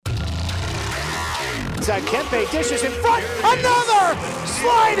right side. Kempe dishes in front. Another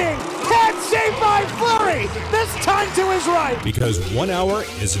sliding head saved by Fleury. This time to his right. Because 1 hour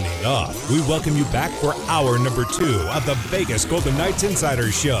isn't enough. We welcome you back for hour number 2 of the Vegas Golden Knights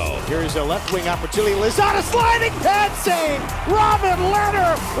Insider Show. Here's a left wing opportunity. Lozada sliding head save. Robin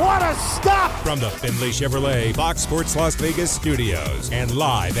Lehner. What a stop. From the Findlay Chevrolet Fox Sports Las Vegas studios and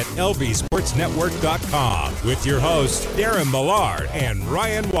live at lvsportsnetwork.com with your hosts Darren Millard and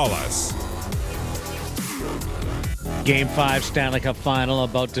Ryan Wallace. Game 5 Stanley Cup Final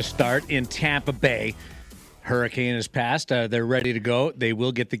about to start in Tampa Bay. Hurricane has passed. They're ready to go. They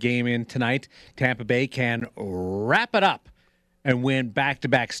will get the game in tonight. Tampa Bay can wrap it up and win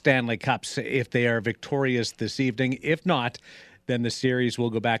back-to-back Stanley Cups if they are victorious this evening. If not, then the series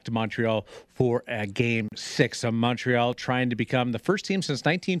will go back to Montreal for a Game 6. Montreal trying to become the first team since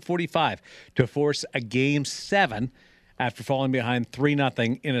 1945 to force a Game 7 after falling behind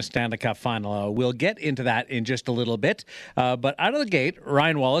 3-0 in a Stanley Cup final. We'll get into that in just a little bit. But out of the gate,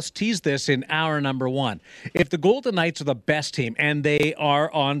 Ryan Wallace teased this in hour number 1. If the Golden Knights are the best team, and they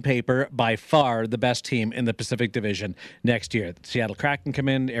are on paper by far the best team in the Pacific Division next year, the Seattle Kraken come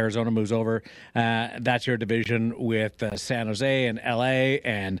in, Arizona moves over. That's your division with San Jose and LA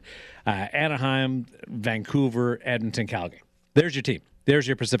and Anaheim, Vancouver, Edmonton, Calgary. There's your team. There's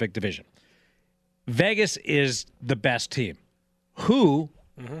your Pacific Division. Vegas is the best team. Who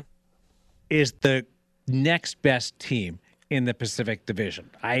is the next best team in the Pacific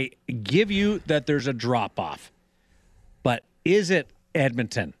Division? I give you that there's a drop-off, but is it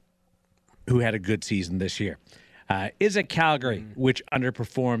Edmonton, who had a good season this year? Is it Calgary, which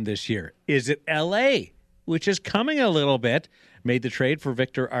underperformed this year? Is it LA, which is coming a little bit, made the trade for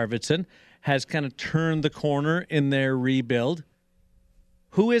Victor Arvidsson, has kind of turned the corner in their rebuild?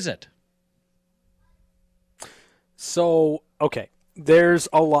 Who is it? So, okay, there's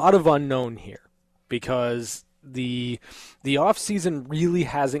a lot of unknown here because the offseason really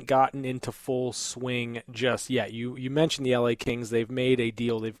hasn't gotten into full swing just yet. You mentioned the LA Kings. They've made a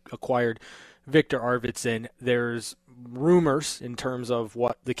deal. They've acquired Victor Arvidsson. There's rumors in terms of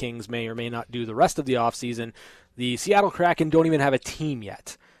what the Kings may or may not do the rest of the offseason. The Seattle Kraken don't even have a team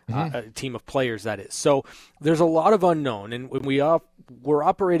yet. A team of players, that is. So there's a lot of unknown, and when we're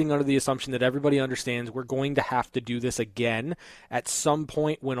operating under the assumption that everybody understands we're going to have to do this again at some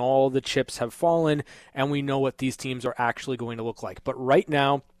point when all the chips have fallen and we know what these teams are actually going to look like. But right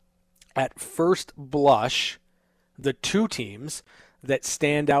now, at first blush, the two teams that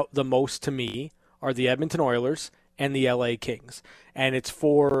stand out the most to me are the Edmonton Oilers and the LA Kings. And it's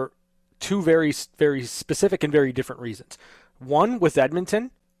for two very, very specific and very different reasons. One, with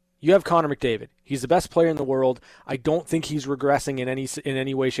Edmonton, you have Connor McDavid. He's the best player in the world. I don't think he's regressing in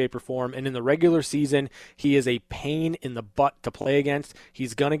any way, shape, or form. And in the regular season, he is a pain in the butt to play against.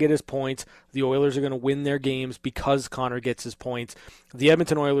 He's going to get his points. The Oilers are going to win their games because Connor gets his points. The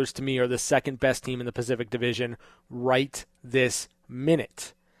Edmonton Oilers, to me, are the second best team in the Pacific Division right this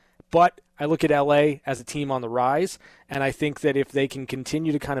minute. But I look at LA as a team on the rise, and I think that if they can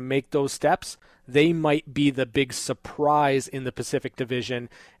continue to kind of make those steps, they might be the big surprise in the Pacific Division.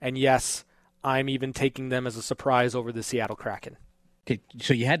 And yes, I'm even taking them as a surprise over the Seattle Kraken. Okay,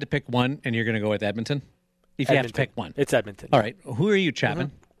 so you had to pick one, and you're going to go with Edmonton? If you have to pick one. It's Edmonton. All right. Who are you,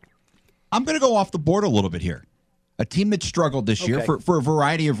 Chapman? I'm going to go off the board a little bit here. A team that struggled this year for a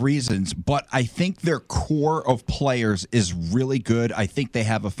variety of reasons, but I think their core of players is really good. I think they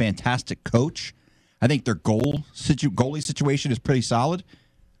have a fantastic coach. I think their goalie situation is pretty solid.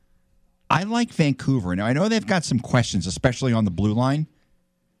 I like Vancouver. Now, I know they've got some questions, especially on the blue line.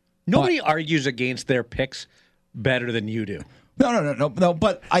 Nobody argues against their picks better than you do. No.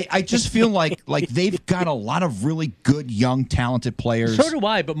 But I just feel like they've got a lot of really good, young, talented players. So do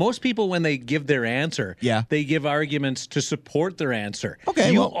I, but most people, when they give their answer, they give arguments to support their answer.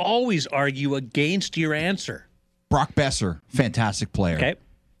 Okay, you always argue against your answer. Brock Besser, fantastic player. Okay.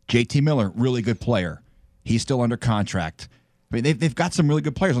 JT Miller, really good player. He's still under contract. I mean, they've got some really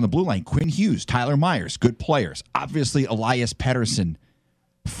good players on the blue line. Quinn Hughes, Tyler Myers, good players. Obviously, Elias Pettersson,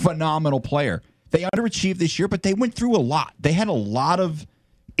 phenomenal player. They underachieved this year, but they went through a lot. They had a lot of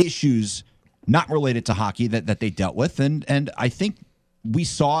issues not related to hockey that they dealt with, and I think we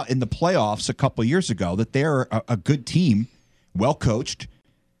saw in the playoffs a couple of years ago that they're a good team, well coached.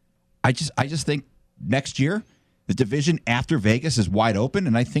 I just think next year the division after Vegas is wide open,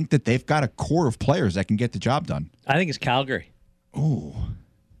 and I think that they've got a core of players that can get the job done. I think it's Calgary. Ooh.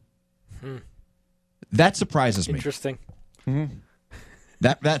 That surprises me. Interesting.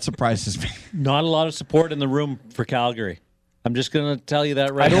 That surprises me. Not a lot of support in the room for Calgary. I'm just going to tell you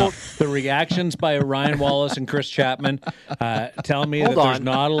that right now. The reactions by Ryan Wallace and Chris Chapman tell me that there's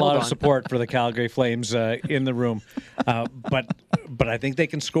not a lot of support for the Calgary Flames in the room. But I think they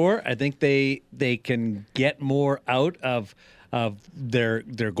can score. I think they can get more out of their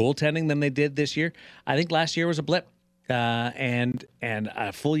goaltending than they did this year. I think last year was a blip, and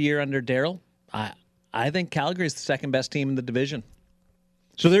a full year under Darryl. I think Calgary is the second best team in the division.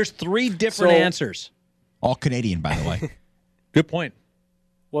 So there's three different answers. All Canadian, by the way. Good point.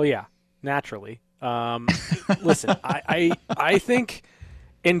 Well, yeah, naturally. Listen, I think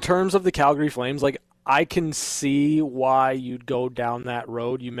in terms of the Calgary Flames, like, I can see why you'd go down that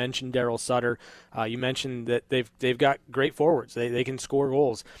road. You mentioned Darryl Sutter. You mentioned that they've got great forwards. They can score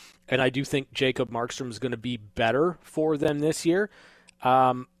goals, and I do think Jacob Markstrom is going to be better for them this year.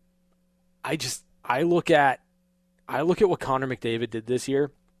 I look at what Connor McDavid did this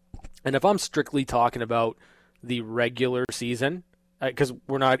year, and if I'm strictly talking about the regular season, because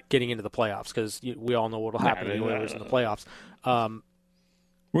we're not getting into the playoffs, because we all know what will happen to the Oilers in the playoffs.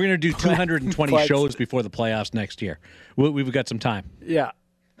 We're going to do 220 shows before the playoffs next year. We've got some time. Yeah,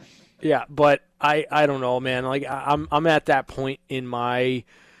 but I don't know, man. Like, I'm at that point in my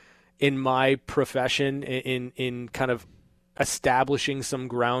profession in kind of establishing some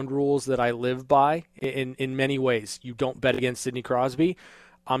ground rules that I live by in many ways. You don't bet against Sidney Crosby.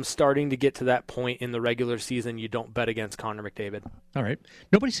 I'm starting to get to that point in the regular season. You don't bet against Connor McDavid. All right.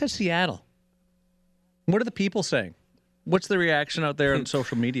 Nobody says Seattle. What are the people saying? What's the reaction out there on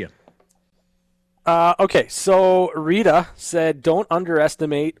social media? Okay, so Rita said, don't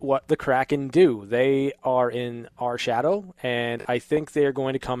underestimate what the Kraken do. They are in our shadow, and I think they're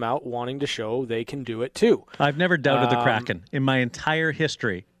going to come out wanting to show they can do it too. I've never doubted the Kraken. In my entire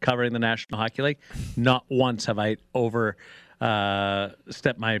history covering the National Hockey League, not once have I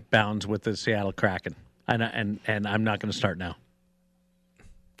stepped my bounds with the Seattle Kraken. And I'm not going to start now.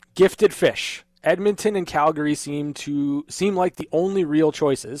 Gifted Fish. Edmonton and Calgary seem like the only real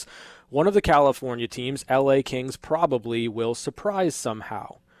choices. One of the California teams, LA Kings, probably will surprise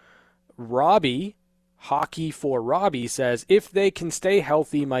somehow. Robbie, Hockey for Robbie, says, if they can stay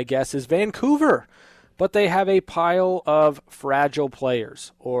healthy, my guess is Vancouver. But they have a pile of fragile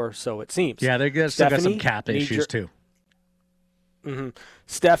players, or so it seems. Yeah, they've still got some cap issues, too. Mm-hmm.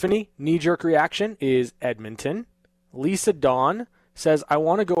 Stephanie, knee-jerk reaction is Edmonton. Lisa Dawn says, I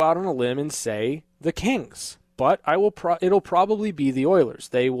want to go out on a limb and say the Kings. But it'll probably be the Oilers.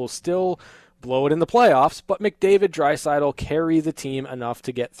 They will still blow it in the playoffs, but McDavid, Draisaitl carry the team enough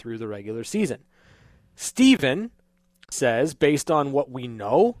to get through the regular season. Steven says, based on what we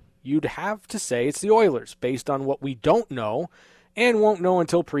know, you'd have to say it's the Oilers. Based on what we don't know and won't know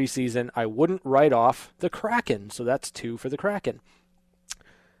until preseason, I wouldn't write off the Kraken. So that's 2 for the Kraken.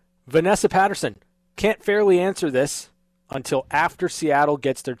 Vanessa Patterson can't fairly answer this until after Seattle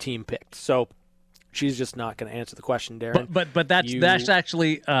gets their team picked. So she's just not going to answer the question, Darren. But that's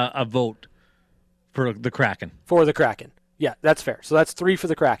actually a vote for the Kraken. For the Kraken. Yeah, that's fair. So that's 3 for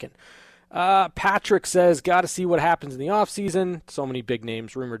the Kraken. Patrick says, got to see what happens in the offseason. So many big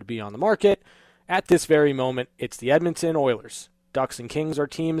names rumored to be on the market. At this very moment, it's the Edmonton Oilers. Ducks and Kings are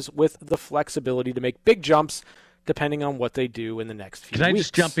teams with the flexibility to make big jumps depending on what they do in the next few weeks. Can I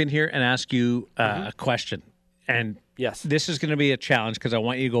just jump in here and ask you a question? And yes, this is going to be a challenge because I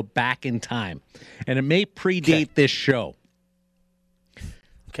want you to go back in time. And it may predate this show.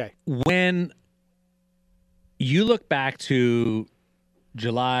 Okay. When you look back to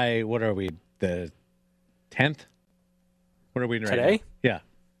July, what are we, the 10th? What are we in right today? now? Yeah.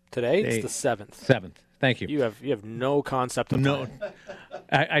 Today? It's the 7th. 7th. Thank you. You have no concept of time.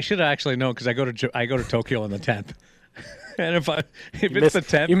 I should have actually known because I go to Tokyo on the 10th. And if it's the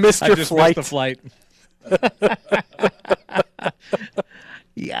 10th, you missed your flight. Missed the flight.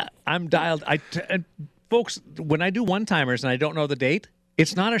 Yeah, I'm dialed. Folks, when I do one-timers and I don't know the date,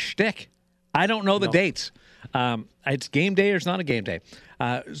 it's not a shtick. I don't know the dates. It's game day or it's not a game day.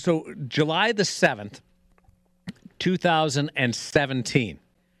 So July the 7th, 2017,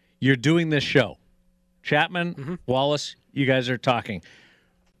 you're doing this show. Chapman, Wallace, you guys are talking.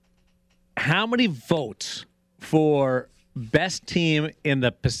 How many votes for best team in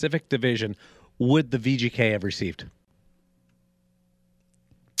the Pacific Division would the VGK have received?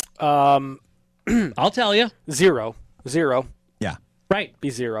 I'll tell you. 0. Yeah. Right.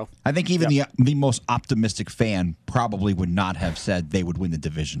 Be 0. I think even the most optimistic fan probably would not have said they would win the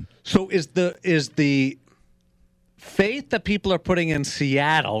division. So is the faith that people are putting in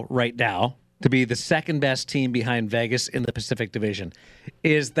Seattle right now to be the second best team behind Vegas in the Pacific Division,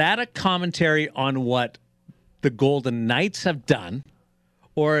 is that a commentary on what the Golden Knights have done,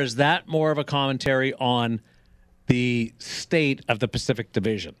 or is that more of a commentary on the state of the Pacific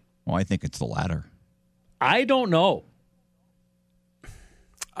Division? Well, I think it's the latter. I don't know.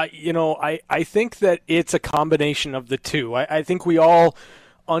 I think that it's a combination of the two. I think we all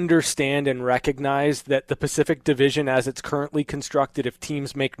understand and recognize that the Pacific Division, as it's currently constructed, if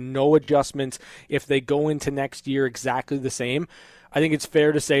teams make no adjustments, if they go into next year exactly the same, I think it's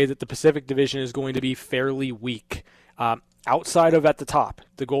fair to say that the Pacific Division is going to be fairly weak. Outside of at the top,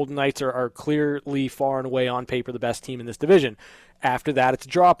 the Golden Knights are clearly far and away on paper the best team in this division. After that, it's a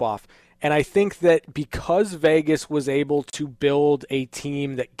drop-off. And I think that because Vegas was able to build a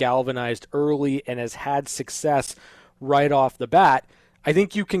team that galvanized early and has had success right off the bat, I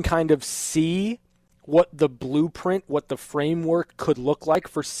think you can kind of see what the blueprint, what the framework could look like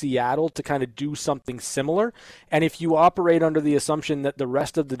for Seattle to kind of do something similar. And if you operate under the assumption that the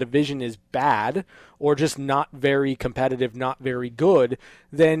rest of the division is bad or just not very competitive, not very good,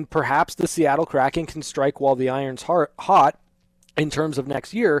 then perhaps the Seattle Kraken can strike while the iron's hot in terms of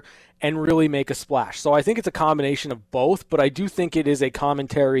next year and really make a splash. So I think it's a combination of both, but I do think it is a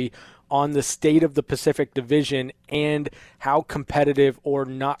commentary on the state of the Pacific Division and how competitive or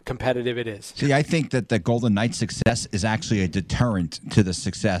not competitive it is. See, I think that the Golden Knights' success is actually a deterrent to the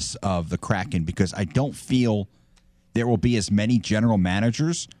success of the Kraken because I don't feel there will be as many general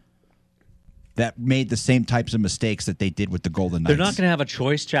managers that made the same types of mistakes that they did with the Golden Knights. They're not going to have a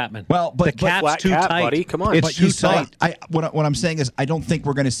choice, Chapman. Well, but the cap's flat too cap, tight. buddy. Come on. It's but too you saw, tight. what I'm saying is I don't think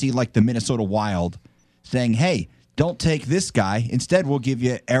we're going to see like the Minnesota Wild saying, hey, don't take this guy. Instead, we'll give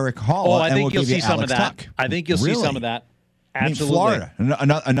you Eric Hall I and think we'll you'll give you see some Alex of that. Tuck. I think you'll see some of that. Absolutely. I mean,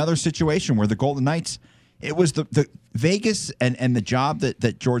 Florida, another situation where the Golden Knights, it was the Vegas and the job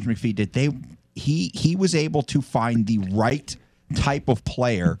that George McPhee did. He was able to find the right type of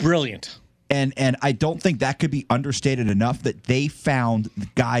player. Brilliant. And I don't think that could be understated enough that they found the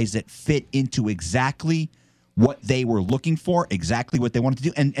guys that fit into exactly what they were looking for, exactly what they wanted to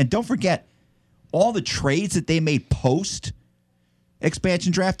do. And don't forget, all the trades that they made post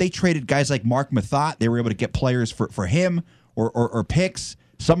expansion draft, they traded guys like Mark Mathot. They were able to get players for him or picks.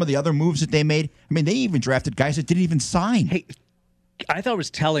 Some of the other moves that they made. I mean, they even drafted guys that didn't even sign. Hey, I thought it was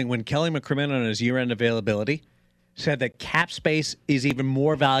telling when Kelly McCrimmon on his year-end availability said that cap space is even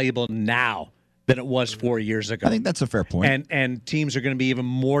more valuable now than it was 4 years ago. I think that's a fair point. And teams are going to be even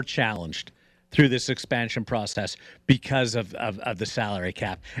more challenged through this expansion process because of the salary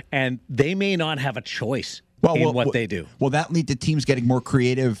cap. And they may not have a choice in what they do. Will that lead to teams getting more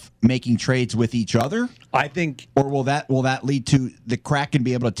creative, making trades with each other? I think. Or will that lead to the Kraken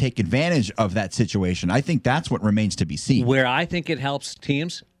be able to take advantage of that situation? I think that's what remains to be seen. Where I think it helps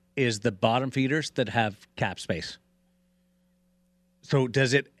teams is the bottom feeders that have cap space. So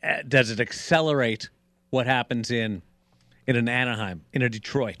does it accelerate what happens in an Anaheim, in a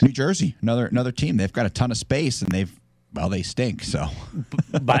Detroit? New Jersey, another team. They've got a ton of space and they stink. So,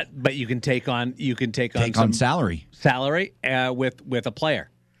 but you can take on some salary with a player.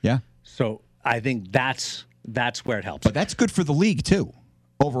 Yeah. So I think that's where it helps. But that's good for the league too,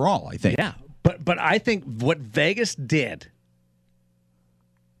 overall. I think. Yeah. But I think what Vegas did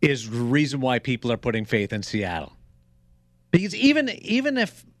is the reason why people are putting faith in Seattle. Because even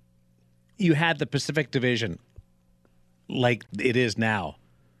if you had the Pacific Division like it is now,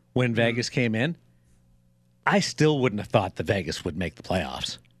 when Vegas came in, I still wouldn't have thought that Vegas would make the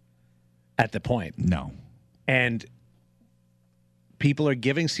playoffs at the point. No. And people are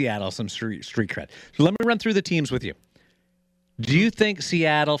giving Seattle some street cred. So let me run through the teams with you. Do you think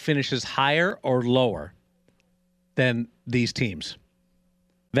Seattle finishes higher or lower than these teams?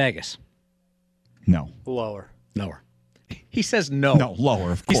 Vegas. No. Lower. He says no. No,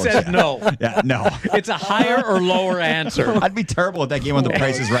 lower, of course. He says no. Yeah, no. It's a higher or lower answer. I'd be terrible at that game on The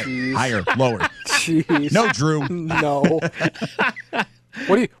Price is Right. Higher, lower. Jeez. No, Drew. No.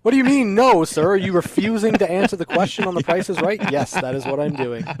 What do you mean, no, sir? Are you refusing to answer the question on The Price is Right? Yes, that is what I'm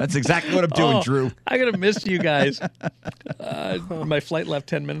doing. That's exactly what I'm doing, Drew. I'm going to miss you guys. My flight left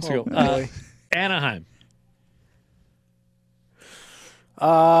 10 minutes ago. Anaheim.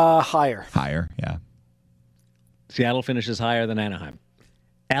 Higher. Higher, yeah. Seattle finishes higher than Anaheim.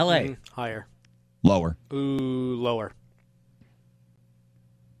 L.A. Higher. Lower. Ooh, lower.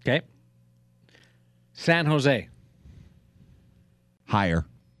 Okay. San Jose. Higher.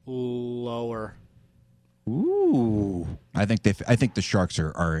 Lower. Ooh. I think the Sharks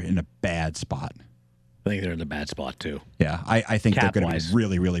are in a bad spot. I think they're in a bad spot too. Yeah, I think they're going to be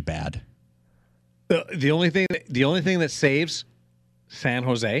really, really bad. The only thing that saves San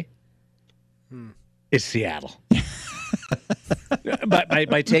Jose is Seattle.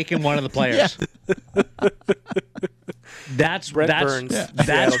 by taking one of the players. Brent Burns.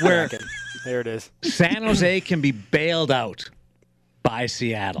 That's where There it is. San Jose can be bailed out by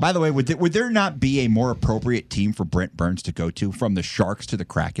Seattle. By the way, would there not be a more appropriate team for Brent Burns to go to, from the Sharks to the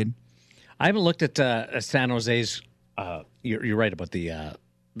Kraken? I haven't looked at San Jose's. You're right about the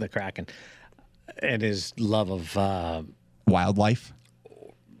Kraken and his love of Wildlife,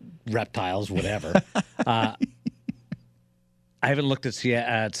 reptiles, whatever. I haven't looked at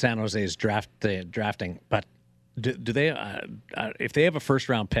San Jose's drafting, but do they? If they have a first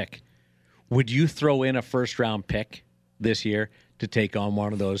round pick, would you throw in a first round pick this year to take on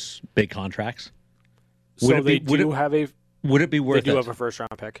one of those big contracts? Would it be Would it be worth it? They do have a first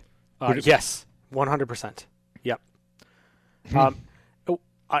round pick. Yes, 100%. Yep.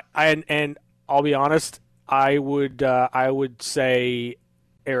 And I'll be honest, I would say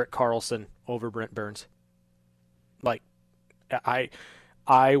Erik Karlsson over Brent Burns. Like, I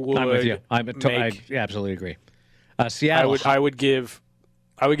would. I'm with you. I absolutely agree. Seattle. I would give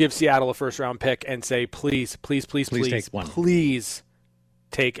Seattle a first round pick and say, please take one. Please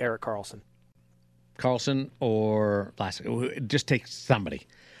take Erik Karlsson. Karlsson or Vlasic. Just take somebody.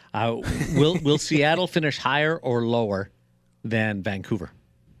 Will Seattle finish higher or lower than Vancouver?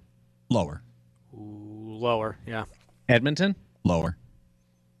 Lower. Lower, yeah. Edmonton? Lower.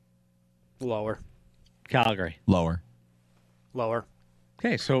 Lower. Calgary? Lower. Lower.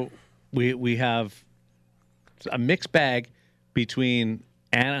 Okay, so we have a mixed bag between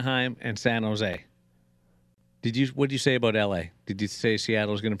Anaheim and San Jose. What did you say about LA? Did you say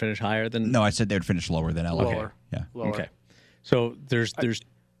Seattle was going to finish higher than? No, I said they would finish lower than LA. Lower. Yeah. Lower. Okay. So there's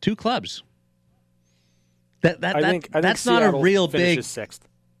two clubs. I think that's Seattle not a real big. Sixth.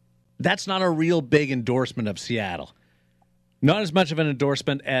 That's not a real big endorsement of Seattle. Not as much of an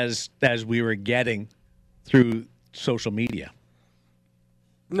endorsement as we were getting through social media.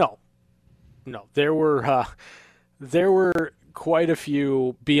 No. There were quite a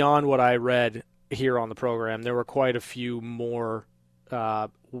few, beyond what I read here on the program. There were quite a few more.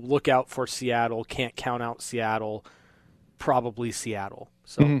 Look out for Seattle. Can't count out Seattle. Probably Seattle.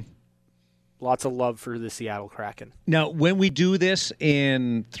 So. Lots of love for the Seattle Kraken. Now, when we do this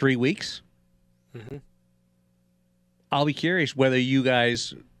in 3 weeks, I'll be curious whether you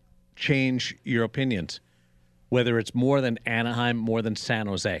guys change your opinions, whether it's more than Anaheim, more than San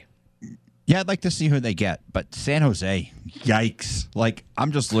Jose. Yeah, I'd like to see who they get, but San Jose, yikes! Like,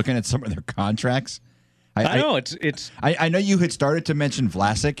 I'm just looking at some of their contracts. I know it's. I know you had started to mention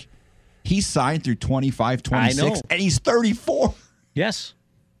Vlasic. He's signed through 25, 26, and he's 34. Yes.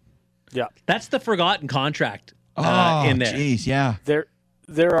 Yeah, that's the forgotten contract in there. Jeez, yeah.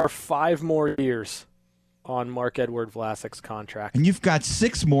 There are 5 more years on Marc-Edouard Vlasic's contract, and you've got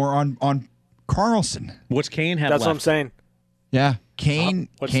 6 more on Karlsson. What's Kane have? That's left? what I'm saying. Yeah, Kane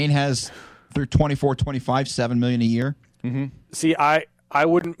has through 24, 25, $7 million a year. Mm-hmm. See, I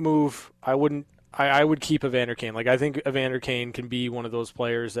wouldn't move. I would keep Evander Kane. Like, I think Evander Kane can be one of those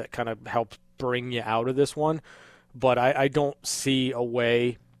players that kind of help bring you out of this one, but I don't see a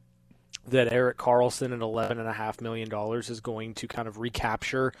way that Erik Karlsson at $11.5 million is going to kind of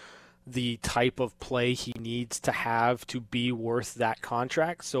recapture the type of play he needs to have to be worth that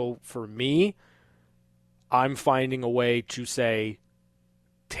contract. So for me, I'm finding a way to say,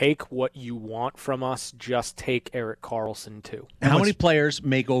 take what you want from us, just take Erik Karlsson too. How many players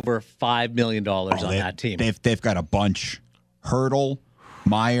make over $5 million on that team? They've got a bunch. Hurdle,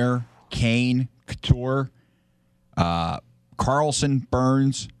 Meyer, Kane, Couture, Karlsson,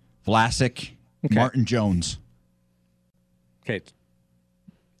 Burns, Vlasic, Martin Jones. Okay.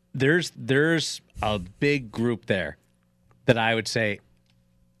 There's a big group there that I would say,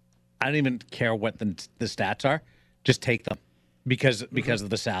 I don't even care what the stats are. Just take them because of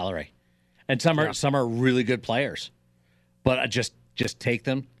the salary. And some are really good players. But just take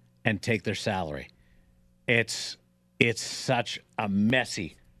them and take their salary. It's such a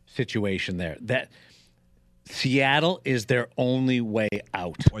messy situation there. That Seattle is their only way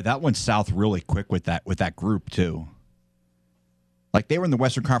out. Boy, that went south really quick with that group too. Like, they were in the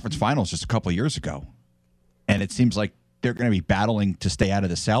Western Conference Finals just a couple of years ago, and it seems like they're going to be battling to stay out of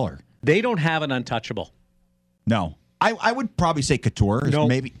the cellar. They don't have an untouchable. No, I would probably say Couture. No.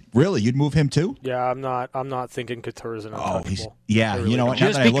 Maybe really, you'd move him too. Yeah, I'm not thinking Couture is an untouchable. You know what?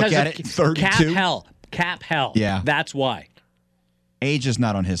 Just now that I look because at of it, 32. Cap hell. Yeah, that's why. Age is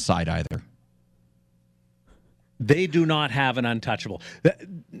not on his side either. They do not have an untouchable.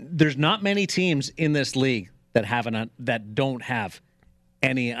 There's not many teams in this league that don't have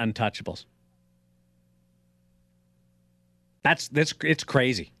any untouchables. It's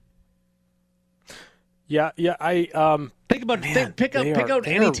crazy. Yeah. I think about pick out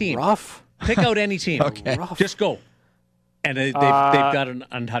any team. Rough. Pick out any team. Okay. Rough. Just go, and they've got an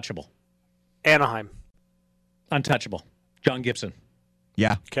untouchable. Anaheim. Untouchable. John Gibson.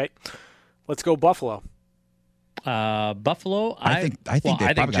 Yeah. Okay. Let's go Buffalo. Buffalo. I think they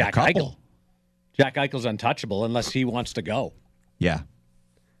probably got Jack a couple. Eichel. Jack Eichel's untouchable unless he wants to go. Yeah.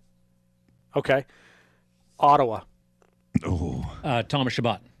 Okay. Ottawa. Oh. Thomas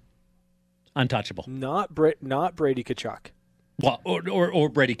Chabot. Untouchable. Not Brady Tkachuk. Well, or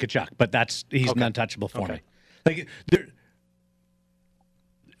Brady Tkachuk, but he's an untouchable for me. Like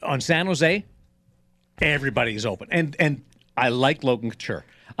on San Jose, everybody is open, and I like Logan Couture.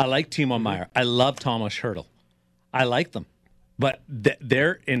 I like Timo Meier. I love Thomas Hertl. I like them, but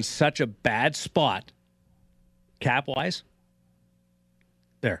they're in such a bad spot, cap wise.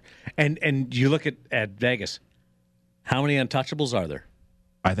 There, and you look at Vegas. How many untouchables are there?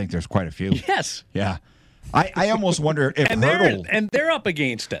 I think there's quite a few. Yes. Yeah. I almost wonder if Hertl... they're up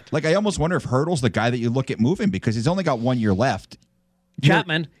against it. Like, I almost wonder if Hertl's the guy that you look at moving because he's only got 1 year left.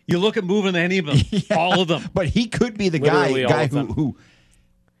 Chapman, you look at moving any of them, all of them. But he could be the Literally guy all of who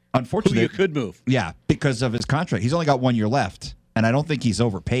unfortunately... Who you could move. Yeah, because of his contract. He's only got 1 year left, and I don't think he's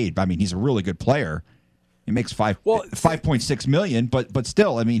overpaid. I mean, he's a really good player. He makes $5.6 million, but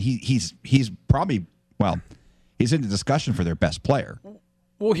still, I mean, he's probably, he's in the discussion for their best player.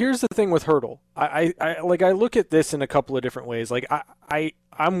 Well, here's the thing with Hertl. I look at this in a couple of different ways. Like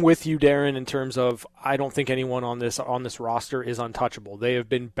I'm with you, Darren, in terms of I don't think anyone on this roster is untouchable. They have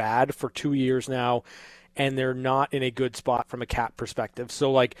been bad for 2 years now, and they're not in a good spot from a cap perspective.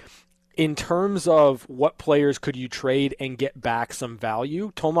 So, like, in terms of what players could you trade and get back some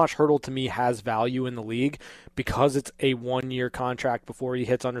value, Tomas Hertl to me has value in the league because it's a 1 year contract before he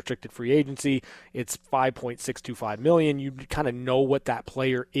hits unrestricted free agency. It's $5.625 million. You kind of know what that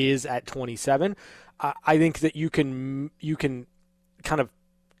player is at 27. I think that you can kind of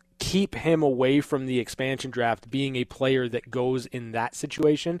keep him away from the expansion draft being a player that goes in that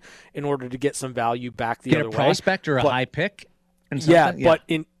situation in order to get some value back the other way. Get a prospect or a high pick? Yeah,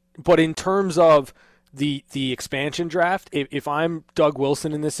 but in terms of the expansion draft, if I'm Doug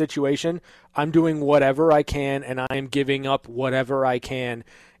Wilson in this situation, I'm doing whatever I can and I am giving up whatever I can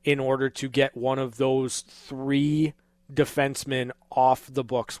in order to get one of those three defensemen off the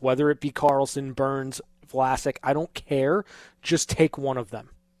books, whether it be Carlson, Burns, Vlasic, I don't care. Just take one of them.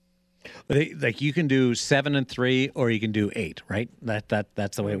 Like you can do 7 and 3, or you can do 8, right?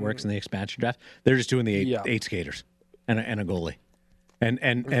 That's the way it works in the expansion draft. They're just doing the eight skaters and a goalie.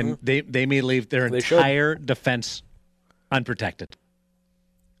 And they may leave their entire defense unprotected.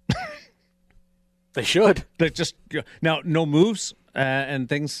 They should. They just now no moves and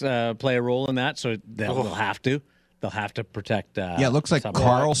things play a role in that, so they'll have to. They'll have to protect. It looks like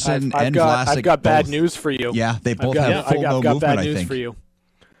Carlson and Vlasic. I've got bad news for you. Yeah, they both have full no movement. Bad I news think. for you.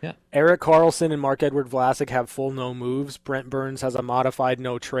 Yeah, Erik Karlsson and Marc-Edouard Vlasic have full no moves. Brent Burns has a modified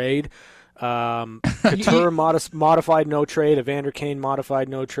no trade. Couture modified no trade. Evander Kane modified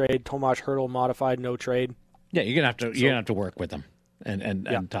no trade. Tomas Hertl modified no trade. Yeah, you're gonna have to work with them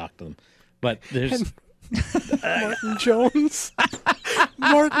and talk to them. But there's Martin Jones.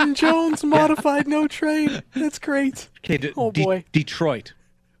 Martin Jones modified no trade. That's great. Okay, boy. Detroit.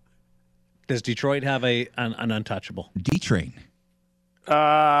 Does Detroit have an untouchable? D-Train.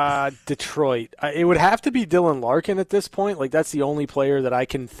 Detroit. It would have to be Dylan Larkin at this point. Like, that's the only player that I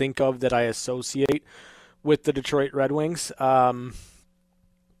can think of that I associate with the Detroit Red Wings.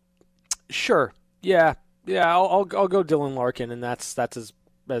 Sure. Yeah. I'll go Dylan Larkin, and that's as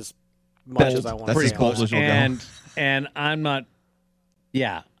much as I want. That's pretty as close as you'll go. And I'm not.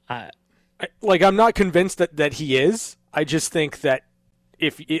 Yeah. I'm not convinced that he is. I just think that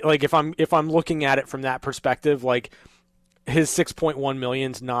if I'm looking at it from that perspective, like, his $6.1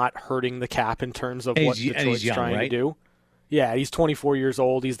 million's not hurting the cap in terms of what Detroit's trying to do. Yeah, he's 24 years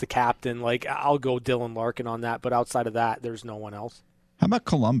old. He's the captain. Like, I'll go Dylan Larkin on that, but outside of that, there's no one else. How about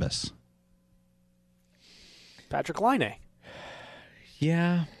Columbus? Patrick Laine.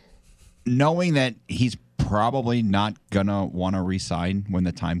 Yeah. Knowing that he's probably not gonna want to re-sign when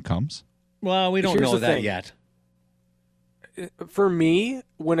the time comes. Well, we don't know that yet. For me,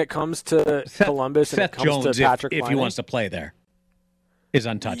 when it comes to Columbus and it comes Jones, to Patrick if Laine, he wants to play there, is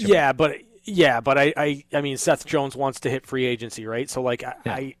untouchable. Yeah, but I mean, Seth Jones wants to hit free agency, right? So, like,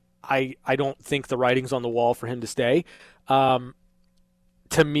 I don't think the writing's on the wall for him to stay.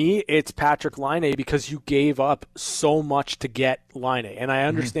 To me, it's Patrick Laine because you gave up so much to get Laine, and I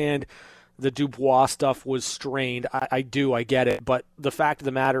understand the Dubois stuff was strained. I get it, but the fact of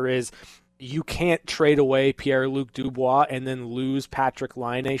the matter is, you can't trade away Pierre-Luc Dubois and then lose Patrick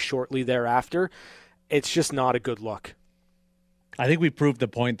Laine shortly thereafter. It's just not a good look. I think we proved the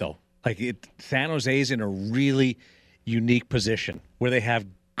point, though. Like, San Jose's in a really unique position where they have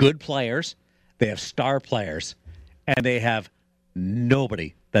good players, They have star players, and they have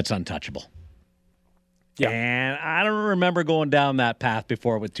nobody that's untouchable. Yeah. And I don't remember going down that path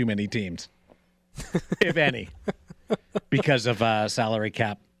before with too many teams, if any, because of salary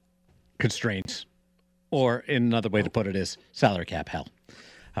cap constraints. Or another way to put it is salary cap hell.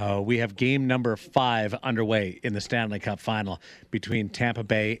 We have game number 5 underway in the Stanley Cup final between Tampa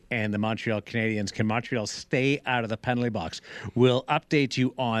Bay and the Montreal Canadiens. Can Montreal stay out of the penalty box? We'll update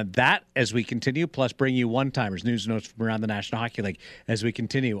you on that as we continue, plus bring you one-timers, news and notes from around the National Hockey League as we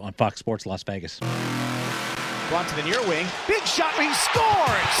continue on Fox Sports Las Vegas. Blunt to the near wing. Big shot. He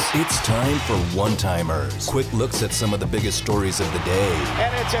scores! It's time for one-timers. Quick looks at some of the biggest stories of the day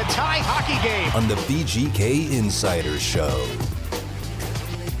And it's a tie hockey game. on the VGK Insiders Show.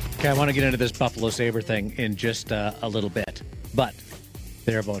 Okay, I want to get into this Buffalo Sabre thing in just a little bit. But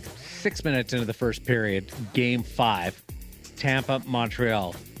they're about 6 minutes into the first period, game 5, Tampa,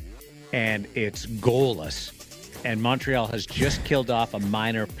 Montreal, and it's goalless. And Montreal has just killed off a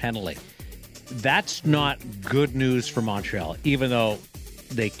minor penalty. That's not good news for Montreal, even though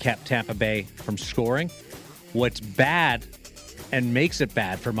they kept Tampa Bay from scoring. What's bad and makes it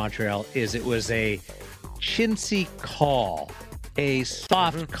bad for Montreal is it was a chintzy call, a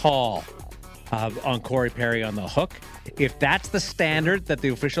soft call on Corey Perry on the hook. If that's the standard that the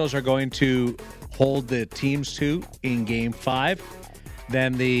officials are going to hold the teams to in Game 5,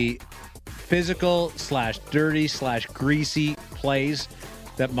 then the physical / dirty / greasy plays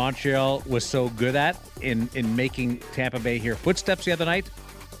that Montreal was so good at in making Tampa Bay hear footsteps the other night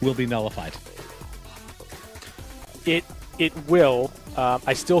will be nullified. It will.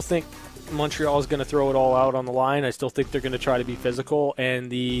 I still think Montreal is going to throw it all out on the line. I still think they're going to try to be physical. And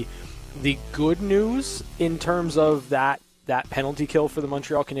the good news in terms of that penalty kill for the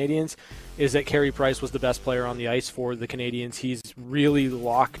Montreal Canadiens is that Carey Price was the best player on the ice for the Canadiens. He's really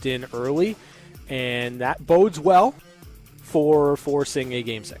locked in early, and that bodes well for forcing a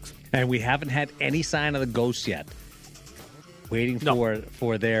Game 6. And we haven't had any sign of the Ghosts yet. Waiting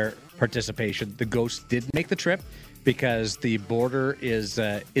for their participation. The Ghosts did make the trip because the border is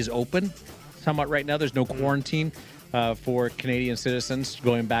open somewhat right now. There's no quarantine for Canadian citizens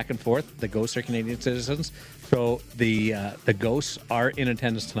going back and forth. The Ghosts are Canadian citizens. So the Ghosts are in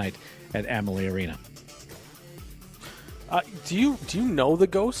attendance tonight at Amalie Arena. Do you know the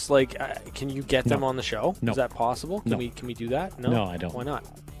Ghosts? Like, can you get them on the show? No. Is that possible? Can No. we do that? No, No, I don't. Why not?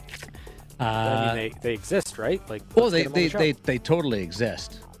 I mean, they exist, right? Like, Well, let's get them on the show. they totally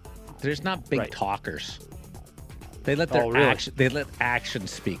exist. There's not big Right. talkers. They let their really? action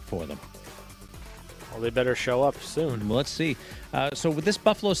speak for them. Well, they better show up soon. Well, let's see. So with this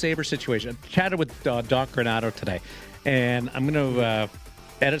Buffalo Sabre situation, I chatted with Don Granato today, and I'm going to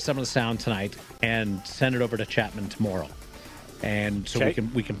edit some of the sound tonight and send it over to Chapman tomorrow. And so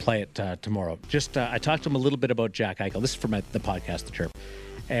we can play it tomorrow. Just I talked to him a little bit about Jack Eichel. This is from the podcast, The Chirp.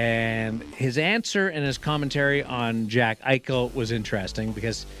 And his answer and his commentary on Jack Eichel was interesting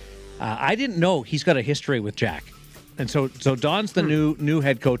because I didn't know he's got a history with Jack. And so Don's the new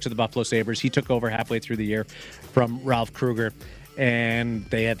head coach of the Buffalo Sabres. He took over halfway through the year from Ralph Kruger, and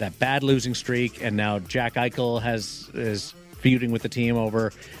they had that bad losing streak. And now Jack Eichel is feuding with the team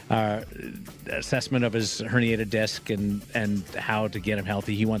over assessment of his herniated disc and how to get him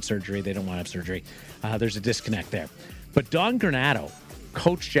healthy. He wants surgery. They don't want to have surgery. There's a disconnect there. But Don Granato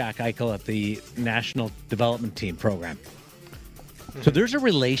coached Jack Eichel at the National Development Team program. So there's a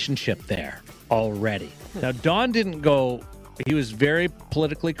relationship there already. Now, Don didn't go, he was very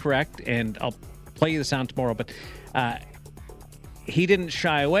politically correct, and I'll play you the sound tomorrow, but he didn't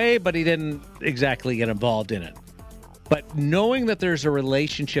shy away, but he didn't exactly get involved in it. But knowing that there's a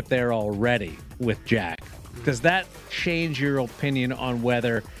relationship there already with Jack, does that change your opinion on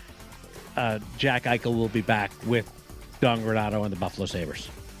whether Jack Eichel will be back with Don Granato and the Buffalo Sabres?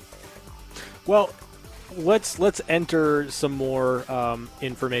 Well, let's enter some more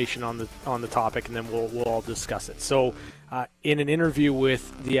information on the topic, and then we'll all discuss it. So, in an interview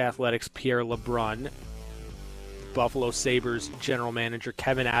with The Athletic's Pierre LeBrun, Buffalo Sabres general manager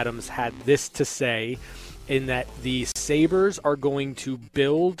Kevin Adams had this to say, in that the Sabres are going to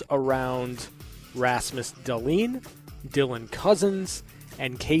build around Rasmus Dahlin, Dylan Cousins,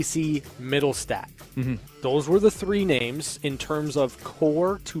 and Casey Middlestat. Mm-hmm. Those were the three names in terms of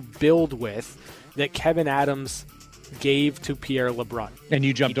core to build with that Kevin Adams gave to Pierre LeBrun. And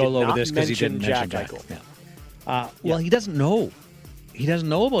you jumped all over this because he didn't mention Jack. Yeah. Well, he doesn't know. He doesn't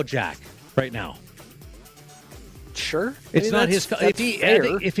know about Jack right now. Sure, it's not his call.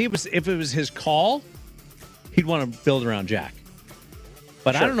 If it was his call, he'd want to build around Jack.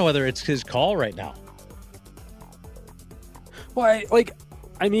 But sure. I don't know whether it's his call right now. Well,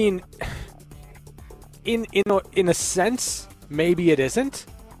 I mean, in a sense, maybe it isn't,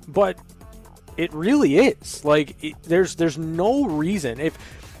 but it really is. Like, there's no reason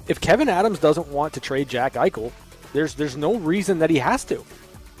if Kevin Adams doesn't want to trade Jack Eichel, there's no reason that he has to.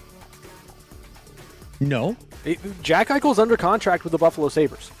 No. Jack Eichel's under contract with the Buffalo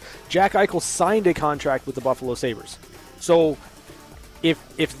Sabres. Jack Eichel signed a contract with the Buffalo Sabres. So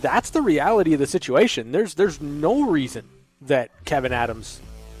if that's the reality of the situation, there's no reason that Kevin Adams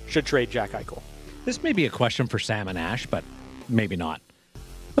should trade Jack Eichel. This may be a question for Sam and Ash, but maybe not.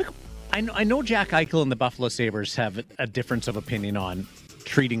 Look, I know Jack Eichel and the Buffalo Sabres have a difference of opinion on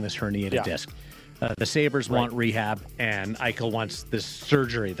treating this herniated disc. The Sabres want rehab, and Eichel wants this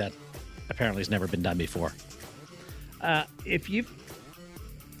surgery that apparently has never been done before. If you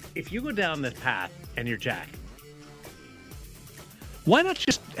go down this path and you're Jack, why not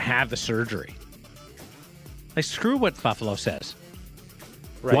just have the surgery? Like, screw what Buffalo says.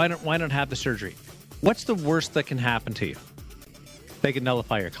 Right. Why not have the surgery? What's the worst that can happen to you? They can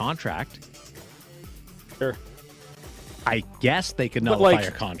nullify your contract. Sure. I guess they can nullify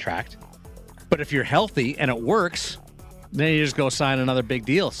your contract. But if you're healthy and it works, then you just go sign another big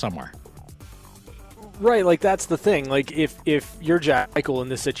deal somewhere. Right, like that's the thing. Like if you're Jack Eichel in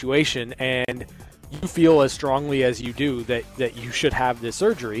this situation and you feel as strongly as you do that you should have this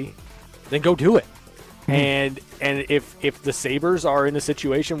surgery, then go do it. And if the Sabres are in a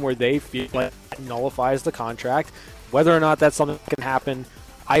situation where they feel like it nullifies the contract, whether or not that's something that can happen,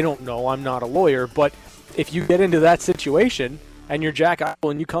 I don't know. I'm not a lawyer, but if you get into that situation and you're Jack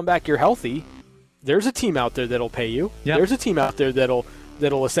Eichel and you come back, you're healthy, there's a team out there that'll pay you. Yep. There's a team out there that'll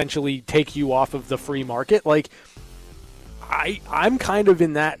essentially take you off of the free market. Like I'm kind of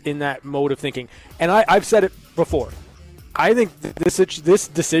in that mode of thinking, and I've said it before. I think this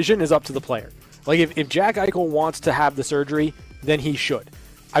decision is up to the player. Like if Jack Eichel wants to have the surgery, then he should.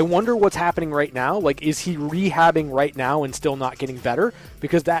 I wonder what's happening right now. Like, is he rehabbing right now and still not getting better?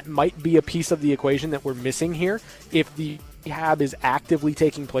 Because that might be a piece of the equation that we're missing here. If the rehab is actively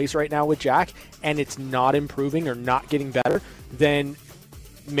taking place right now with Jack and it's not improving or not getting better, then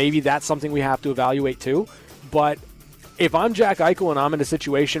maybe that's something we have to evaluate too. But if I'm Jack Eichel and I'm in a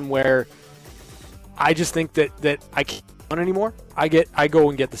situation where I just think that I can't run anymore, I go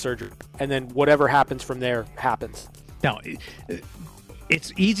and get the surgery, and then whatever happens from there happens. Now,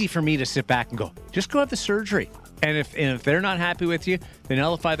 it's easy for me to sit back and go, just go have the surgery. And if they're not happy with you, they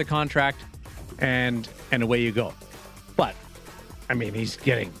nullify the contract and away you go. But I mean, he's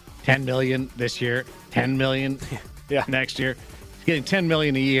getting $10 million this year, $10 million next year. He's getting $10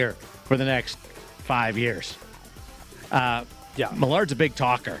 million a year for the next 5 years. Millard's a big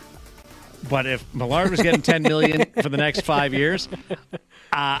talker. But if Millard was getting $10 million for the next 5 years,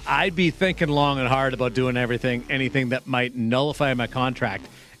 I'd be thinking long and hard about doing anything that might nullify my contract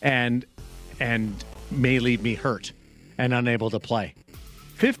and may leave me hurt and unable to play.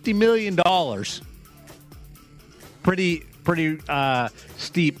 $50 million, pretty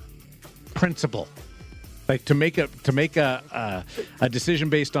steep principle. Like to make a decision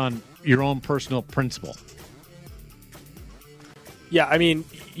based on your own personal principle. Yeah, I mean,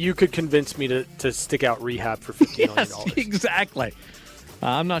 you could convince me to stick out rehab for $50 million. Yes, exactly.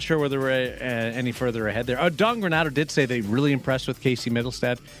 I'm not sure whether we're any further ahead there. Don Granato did say they really impressed with Casey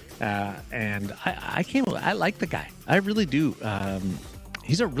Middlestad, and I like the guy. I really do.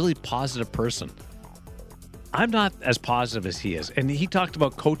 He's a really positive person. I'm not as positive as he is, and he talked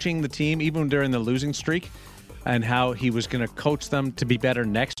about coaching the team even during the losing streak, and how he was going to coach them to be better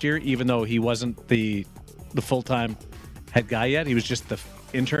next year, even though he wasn't the full-time head guy yet. He was just the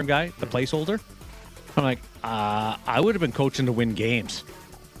interim guy, the placeholder. I'm like, I would have been coaching to win games,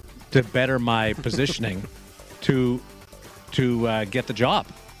 to better my positioning, to get the job.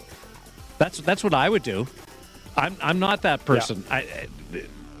 That's what I would do. I'm not that person. Yeah.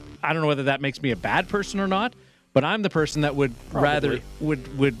 I don't know whether that makes me a bad person or not, but I'm the person that would rather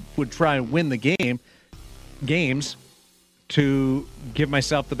would try and win the games to give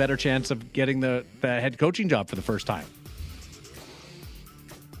myself the better chance of getting the head coaching job for the first time.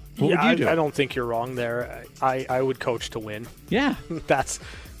 What would you do? I don't think you're wrong there. I would coach to win. Yeah. That's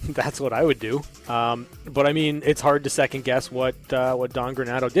what I would do. But I mean, it's hard to second guess what Don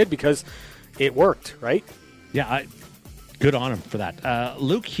Granato did because it worked, right? Yeah, good on him for that.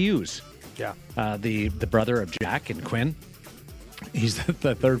 Luke Hughes, the brother of Jack and Quinn. He's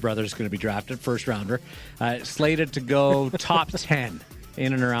the third brother is going to be drafted, first rounder, slated to go top 10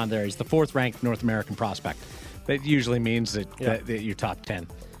 in and around there. He's the fourth ranked North American prospect. That usually means that you're top 10.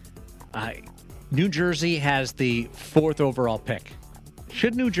 New Jersey has the fourth overall pick.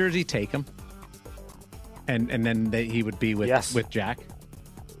 Should New Jersey take him? And then he would be with Jack?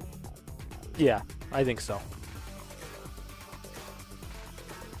 Yeah. I think so.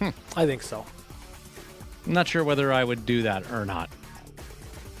 I think so. I'm not sure whether I would do that or not.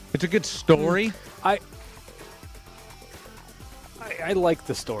 It's a good story. I like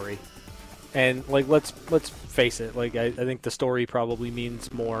the story, and like let's face it. Like I think the story probably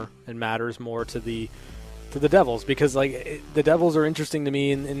means more and matters more to the Devils, because the Devils are interesting to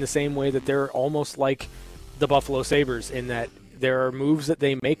me in the same way that they're almost like the Buffalo Sabres, in that there are moves that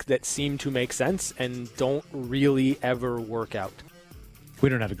they make that seem to make sense and don't really ever work out. We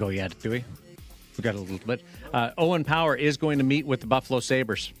don't have to go yet, do we? We got a little bit. Owen Power is going to meet with the Buffalo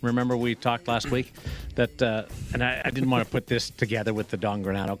Sabres. Remember we talked last week that, and I didn't want to put this together with the Don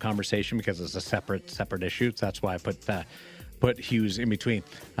Granato conversation because it's a separate issue. So that's why I put Hughes in between.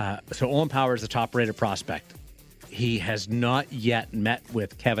 So Owen Power is the top-rated prospect. He has not yet met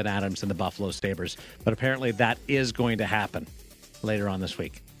with Kevin Adams and the Buffalo Sabres, but apparently that is going to happen later on this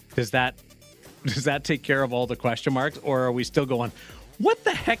week. Does that take care of all the question marks, or are we still going, what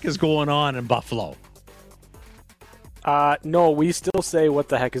the heck is going on in Buffalo? No, we still say what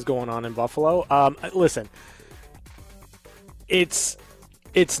the heck is going on in Buffalo. Listen, it's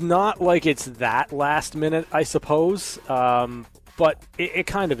not like it's that last minute, I suppose, but it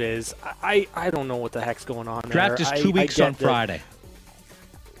kind of is. I don't know what the heck's going on there. Draft is 2 weeks on Friday.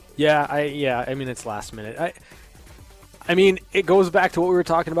 I mean, it's last minute. I mean, it goes back to what we were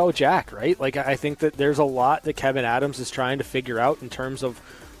talking about with Jack, right? Like, I think that there's a lot that Kevin Adams is trying to figure out in terms of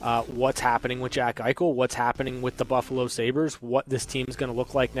what's happening with Jack Eichel, what's happening with the Buffalo Sabres, what this team's going to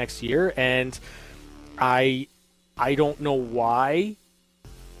look like next year. And I don't know why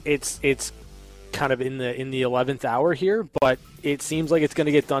it's kind of in the 11th hour here, but it seems like it's going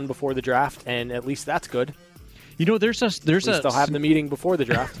to get done before the draft, and at least that's good. You know, they'll have the meeting before the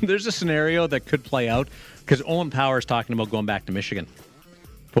draft. There's a scenario that could play out because Owen Power is talking about going back to Michigan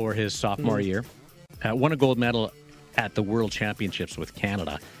for his sophomore year. Won a gold medal at the World Championships with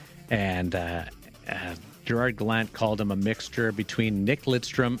Canada, and Gerard Gallant called him a mixture between Nick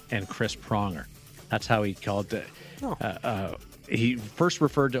Lidstrom and Chris Pronger. That's how he called it. He first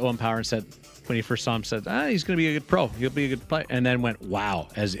referred to Owen Power and said, when he first saw him, said, he's going to be a good pro. He'll be a good player. And then went, wow,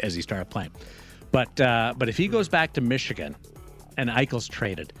 as he started playing. But if he goes back to Michigan and Eichel's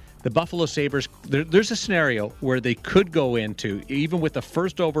traded, the Buffalo Sabres, there's a scenario where they could go into, even with the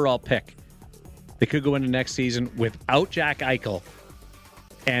first overall pick, they could go into next season without Jack Eichel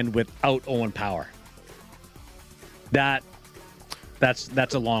and without Owen Power. That's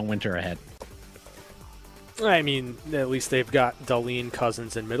a long winter ahead. I mean, at least they've got Dahlin,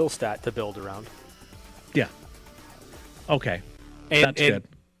 Cousins, and Middlestat to build around. Yeah. Okay. That's good.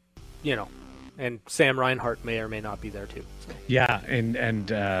 You know, and Sam Reinhart may or may not be there too. So. Yeah, and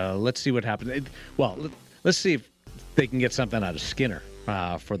let's see what happens. Let's see if they can get something out of Skinner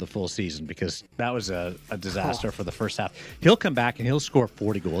for the full season, because that was a disaster for the first half. He'll come back and he'll score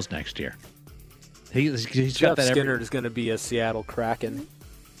 40 goals next year. He's Jeff got that. Skinner is going to be a Seattle Kraken.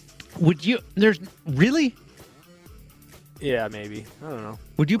 Would you? There's really. Yeah, maybe. I don't know.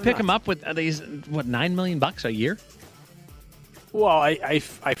 Would you pick him up with these, $9 million a year? Well, I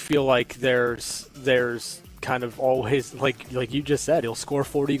feel like there's kind of always, like you just said, he'll score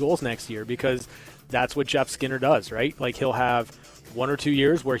 40 goals next year, because that's what Jeff Skinner does, right? Like, he'll have 1 or 2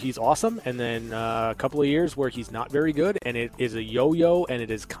 years where he's awesome, and then a couple of years where he's not very good, and it is a yo-yo, and it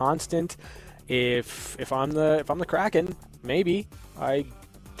is constant. If I'm the Kraken, maybe I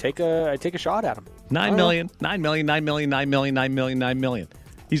take a shot at him. $9 million.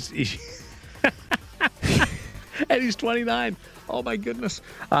 He's and he's 29. Oh my goodness.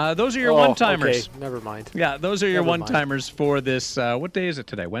 Those are your one-timers. Okay, never mind. Yeah, those are your one-timers for this. What day is it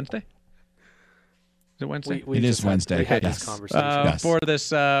today? Wednesday? Is it Wednesday? It is Wednesday. We had this conversation. For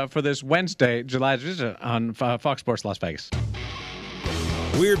this Wednesday, July on Fox Sports Las Vegas.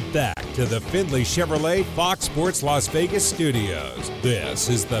 We're back to the Findlay Chevrolet Fox Sports Las Vegas studios. This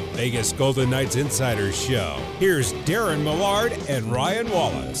is the Vegas Golden Knights Insider Show. Here's Darren Millard and Ryan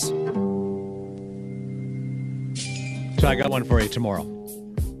Wallace. So I got one for you tomorrow.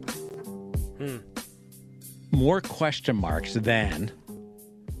 More question marks than,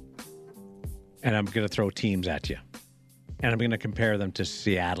 and I'm going to throw teams at you, and I'm going to compare them to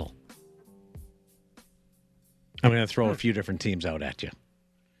Seattle. I'm going to throw a few different teams out at you.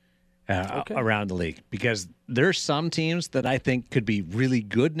 Around the league, because there's some teams that I think could be really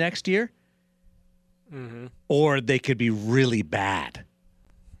good next year, or they could be really bad.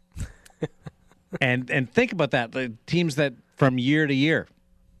 and think about that. The teams that from year to year,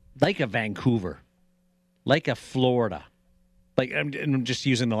 like a Vancouver, like a Florida, like I'm just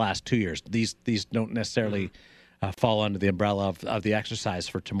using the last 2 years. These don't necessarily fall under the umbrella of the exercise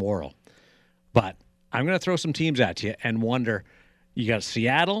for tomorrow. But I'm going to throw some teams at you and wonder, you got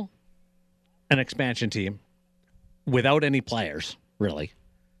Seattle, an expansion team, without any players, really,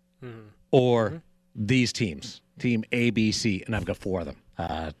 or these teams, Team A, B, C, and I've got 4 of them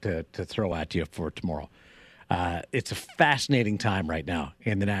to throw at you for tomorrow. It's a fascinating time right now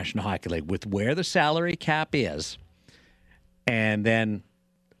in the National Hockey League with where the salary cap is and then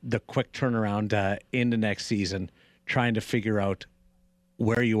the quick turnaround into next season, trying to figure out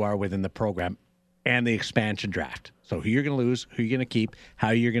where you are within the program and the expansion draft. So who you're going to lose, who you're going to keep, how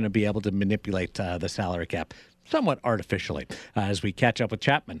you're going to be able to manipulate the salary cap somewhat artificially as we catch up with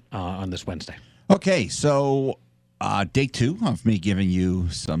Chapman on this Wednesday. Okay, so day 2 of me giving you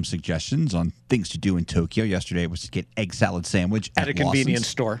some suggestions on things to do in Tokyo. Yesterday was to get egg salad sandwich at a convenience Lawson's.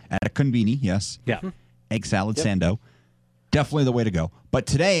 store. At a conveni, yes. Yeah. Egg salad sando. Definitely the way to go. But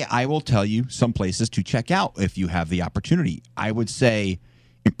today I will tell you some places to check out if you have the opportunity. I would say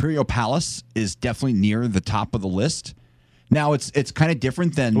Imperial Palace is definitely near the top of the list. Now, it's kind of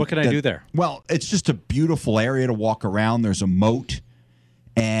different than... What can I do there? Well, it's just a beautiful area to walk around. There's a moat,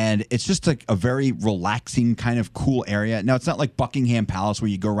 and it's just a very relaxing kind of cool area. Now, it's not like Buckingham Palace where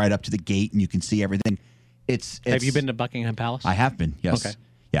you go right up to the gate and you can see everything. Have you been to Buckingham Palace? I have been, yes. Okay.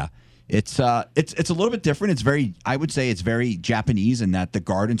 Yeah. It's a little bit different. I would say it's very Japanese in that the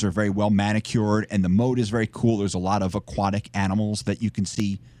gardens are very well manicured and the moat is very cool. There's a lot of aquatic animals that you can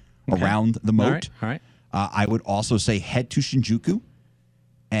see around the moat. All right. I would also say head to Shinjuku.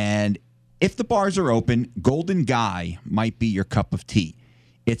 And if the bars are open, Golden Guy might be your cup of tea.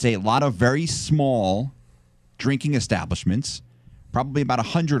 It's a lot of very small drinking establishments, probably about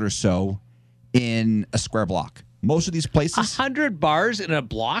 100 or so in a square block. Most of these places, 100 bars in a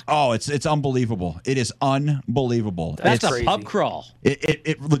block? Oh, it's unbelievable. It is unbelievable. That's it's a pub crawl.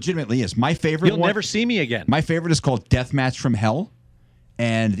 It legitimately is. My favorite You'll one, never see me again. My favorite is called Deathmatch from Hell.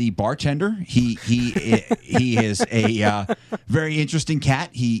 And the bartender, he is a very interesting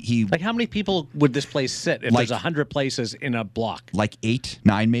cat. He like how many people would this place sit if there's 100 places in a block? Like 8,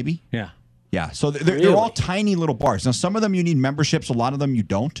 9 maybe. Yeah. So they're all tiny little bars. Now some of them you need memberships. A lot of them you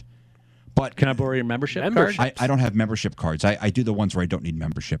don't. But can I borrow your membership card? I don't have membership cards. I do the ones where I don't need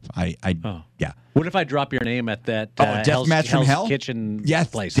membership. Yeah. What if I drop your name at that Deathmatch from Hell Kitchen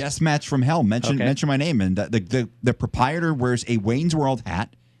place? Deathmatch from Hell. Mention my name. And the proprietor wears a Wayne's World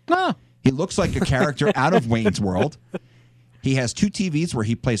hat. Oh. He looks like a character out of Wayne's World. He has 2 TVs where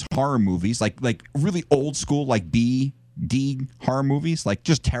he plays horror movies, like really old school, like B, D horror movies, like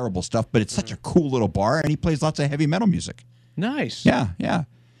just terrible stuff. But it's such a cool little bar, and he plays lots of heavy metal music. Nice. Yeah.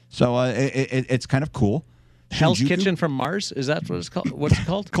 So it's kind of cool. Hell's Shinjuku? Kitchen from Mars? Is that what it's called? What's it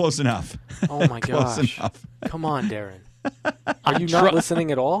called? Close enough. Oh my gosh! Close enough. Come on, Darren. Are you not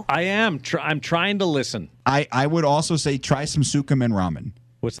listening at all? I am. I'm trying to listen. I would also say try some Sukumen ramen.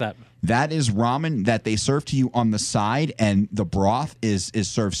 What's that? That is ramen that they serve to you on the side, and the broth is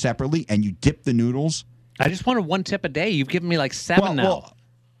served separately, and you dip the noodles. I just wanted 1 tip a day. You've given me like 7 now. Well,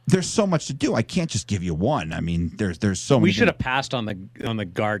 there's so much to do. I can't just give you one. I mean, there's so many. We should have passed on the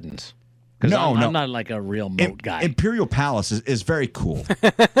gardens. Because I'm not like a real moat guy. Imperial Palace is very cool,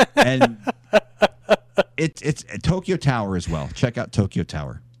 and it's Tokyo Tower as well. Check out Tokyo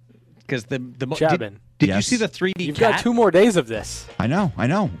Tower. Because Chapman, did you see the 3D You've cat? got 2 more days of this. I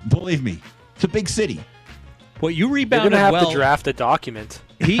know. Believe me, it's a big city. Well, you You're rebounded going to have well. to draft a document.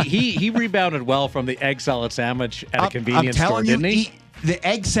 He rebounded well from the egg salad sandwich at a convenience I'm store, telling you, didn't he? eat the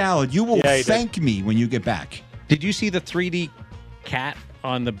egg salad. You will thank me when you get back. Did you see the 3D cat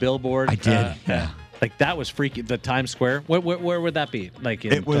on the billboard? I did. Yeah. Like that was freaky. The Times Square. Where would that be? Like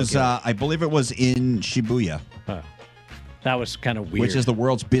in It was. Tokyo? I believe it was in Shibuya, That was kind of weird. which is the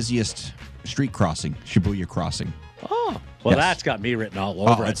world's busiest street crossing, Shibuya Crossing. Oh, well, Yes. that's got me written all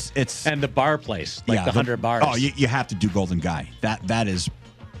over it. It's and the bar place, like the 100 bars. Oh, you have to do Golden Guy. That is.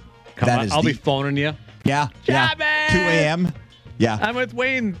 Come that on, is I'll the- be phoning you. Yeah. Chapman! 2 a.m. Yeah. I'm with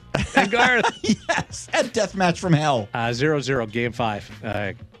Wayne and Garth. Yes. At Deathmatch from Hell. 0-0, Game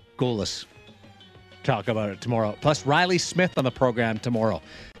 5. Goalless. Talk about it tomorrow. Plus Riley Smith on the program tomorrow.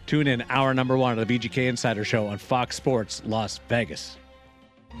 Tune in hour number 1 of the VGK Insider Show on Fox Sports Las Vegas.